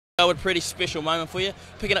A pretty special moment for you,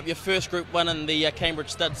 picking up your first Group 1 in the Cambridge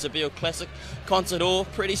Stud Zabeel Classic. Concert Hall,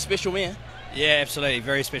 pretty special mare. Yeah, absolutely,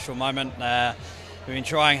 very special moment. We've been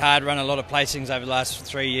trying hard, run a lot of placings over the last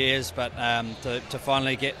 3 years, but to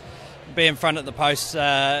finally be in front at the post,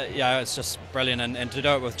 it's just brilliant. And to do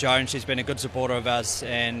it with Joan, she's been a good supporter of us,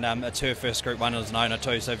 and it's her first Group 1 as an owner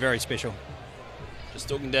too, so very special. Just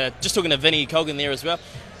talking to Vinnie Colgan there as well.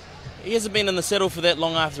 He hasn't been in the saddle for that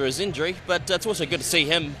long after his injury, but it's also good to see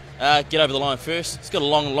him get over the line first. He's got a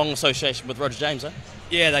long association with Roger James, eh?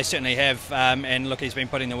 Yeah, they certainly have, and look, he's been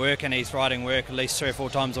putting the work in. He's riding work at least 3 or 4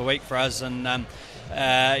 times a week for us, and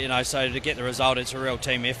so to get the result, it's a real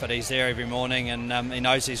team effort. He's there every morning, and he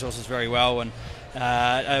knows these horses very well, and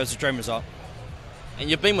it was a dream result. And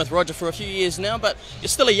you've been with Roger for a few years now, but you're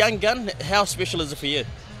still a young gun. How special is it for you?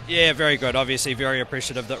 Yeah, very good. Obviously, very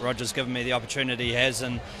appreciative that Roger's given me the opportunity he has,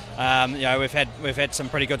 and we've had some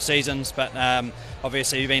pretty good seasons, but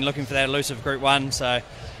obviously we've been looking for that elusive Group 1. So,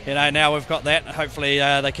 now we've got that. Hopefully,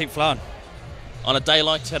 they keep flowing. On a day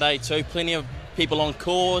like today, too, plenty of people on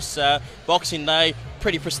course. Boxing Day,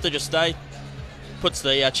 pretty prestigious day. Puts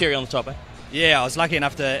the cherry on the top, eh? Yeah, I was lucky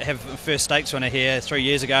enough to have the first stakes winner here 3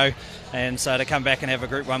 years ago, and so to come back and have a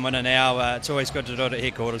Group 1 winner now, it's always good to do it at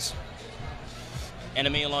headquarters. And a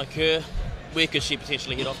mare like her, where could she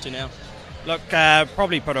potentially head off to now? Look,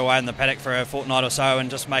 probably put her away in the paddock for a fortnight or so and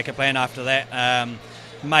just make a plan after that.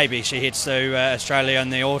 Maybe she heads to Australia in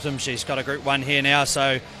the autumn. She's got a Group 1 here now,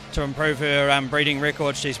 so to improve her breeding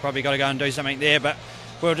record, she's probably got to go and do something there. But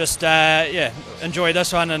we'll just enjoy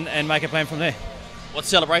this one and make a plan from there. What's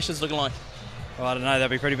celebrations looking like? Well, I don't know, they'll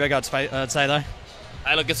be pretty big, I'd say though.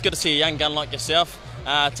 Hey, look, it's good to see a young gun like yourself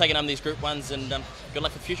taking on these Group 1s, and good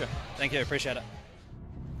luck for the future. Thank you, appreciate it.